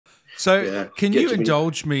So can you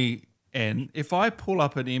indulge me, Enn? If I pull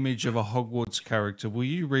up an image of a Hogwarts character, will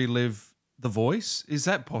you relive the voice? Is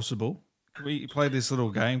that possible? Can we play this little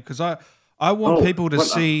game? Because I want people to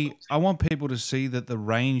see. I want people to see that the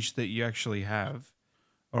range that you actually have.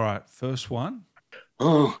 All right, first one.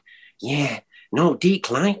 Oh, yeah. No, Deek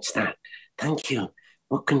likes that. Thank you.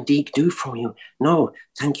 What can Deek do for you? No,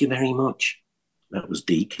 thank you very much. That was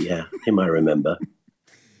Deek, yeah. Him I remember.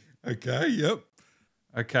 Okay, yep.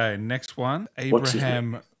 Okay, next one.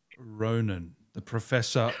 Abraham Ronen, the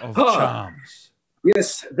Professor of Charms.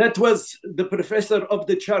 Yes, that was the Professor of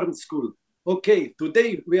the Charm School. Okay,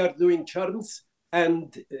 today we are doing charms,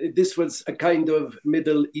 and this was a kind of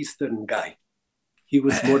Middle Eastern guy. He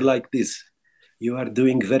was more like this. You are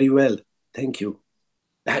doing very well. Thank you.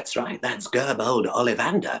 That's right. That's Gerbold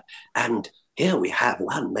Ollivander. And here we have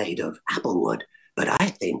one made of applewood. But I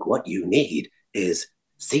think what you need is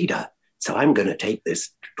cedar. So I'm going to take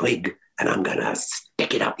this twig and I'm going to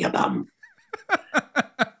stick it up your bum.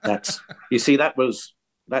 You see, that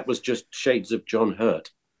was just shades of John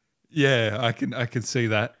Hurt. Yeah, I can see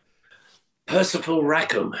that. Percival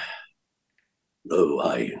Rackham. No,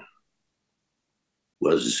 I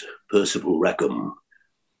was Percival Rackham.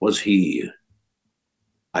 Was he?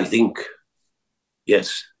 I think,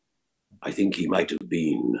 yes, I think he might have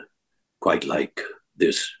been quite like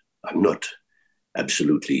this. I'm not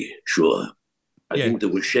absolutely sure. I think there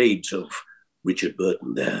were shades of Richard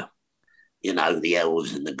Burton there. You know, the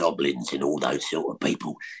elves and the goblins and all those sort of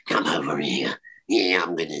people. Come over here. Yeah,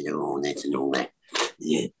 I'm going to do all this and all that.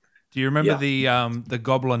 Yeah. Do you remember the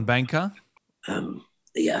Goblin Banker?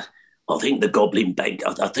 Yeah, I think the Goblin Banker.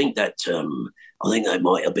 I think that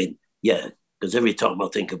might have been, because every time I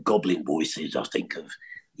think of goblin voices, I think of,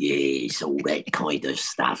 yes, all that kind of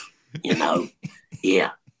stuff, you know. Yeah,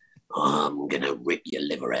 I'm going to rip your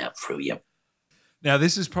liver out through you. Now,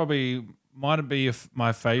 this is probably, might be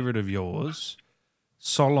my favourite of yours,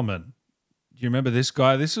 Solomon. Do you remember this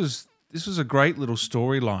guy? This was a great little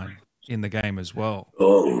storyline in the game as well.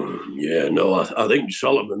 Oh, yeah, no, I think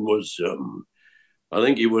Solomon was, I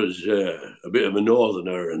think he was a bit of a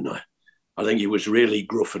northerner, and I think he was really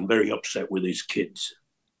gruff and very upset with his kids.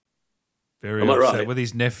 Very upset with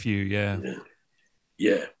his nephew,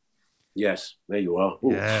 Yeah. Yes, there you are.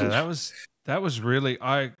 Ooh. Yeah, that was really,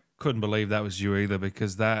 I couldn't believe that was you either,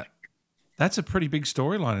 because that's a pretty big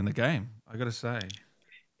storyline in the game, I got to say.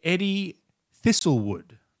 Eddie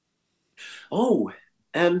Thistlewood. Oh,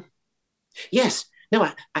 yes. No,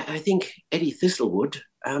 I think Eddie Thistlewood,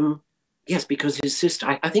 yes, because his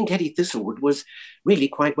sister, I think Eddie Thistlewood was really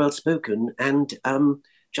quite well spoken and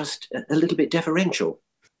just a little bit deferential.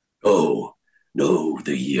 Oh, no,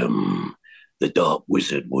 the Dark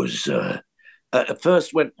Wizard was, at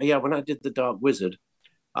first when I did the Dark Wizard,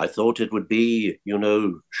 I thought it would be,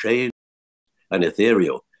 shade and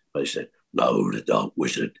ethereal. But I said, no, the Dark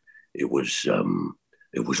Wizard, it was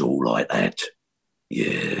all like that.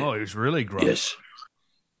 Yeah. Oh, it was really gruff. Yes.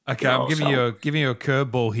 Okay, I'm giving you a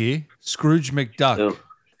curveball here. Scrooge McDuck.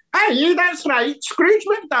 Hey, that's right. Scrooge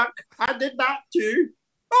McDuck. I did that too.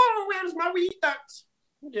 Oh, where's my wee ducks?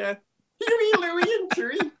 Yeah. Huey, Louie, and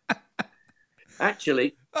Chewy.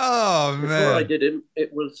 Actually, man. Before I did him,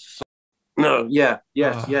 it was... No, yes.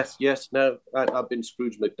 No, I've been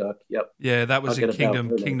Scrooge McDuck, yep. Yeah, that was in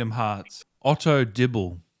Kingdom Hearts. Otto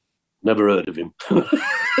Dibble. Never heard of him.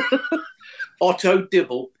 Otto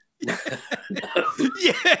Dibble. Yeah.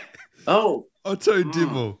 Oh. Otto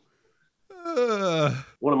Dibble.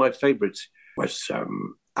 One of my favorites was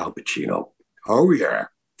Al Pacino. Oh, yeah.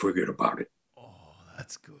 Forget about it. Oh,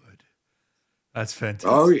 that's good. That's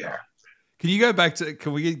fantastic. Oh, yeah. Can you go back to,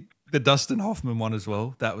 can we get the Dustin Hoffman one as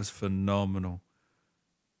well? That was phenomenal.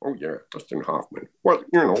 Oh, yeah, Dustin Hoffman. Well,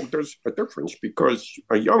 there's a difference because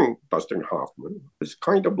a young Dustin Hoffman is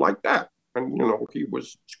kind of like that. And, he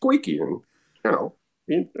was squeaky and,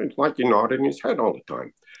 it's like he nodded in his head all the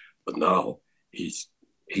time. But now he's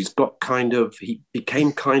got he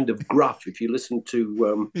became kind of gruff. If you listen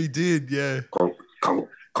to... he did, yeah.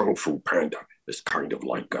 Kung Fu Panda is kind of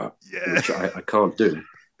like, which I can't do.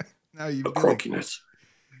 No, you a croakiness.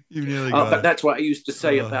 You nearly got but that's what I used to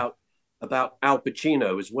say about Al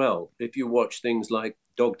Pacino as well. If you watch things like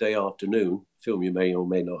Dog Day Afternoon, film you may or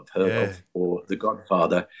may not have heard of, or The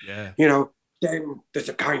Godfather, then there's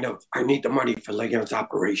a kind of, I need the money for Leon's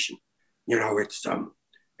operation.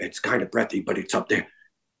 It's kind of breathy, but it's up there.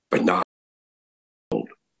 But not.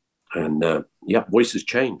 And voices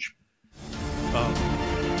change.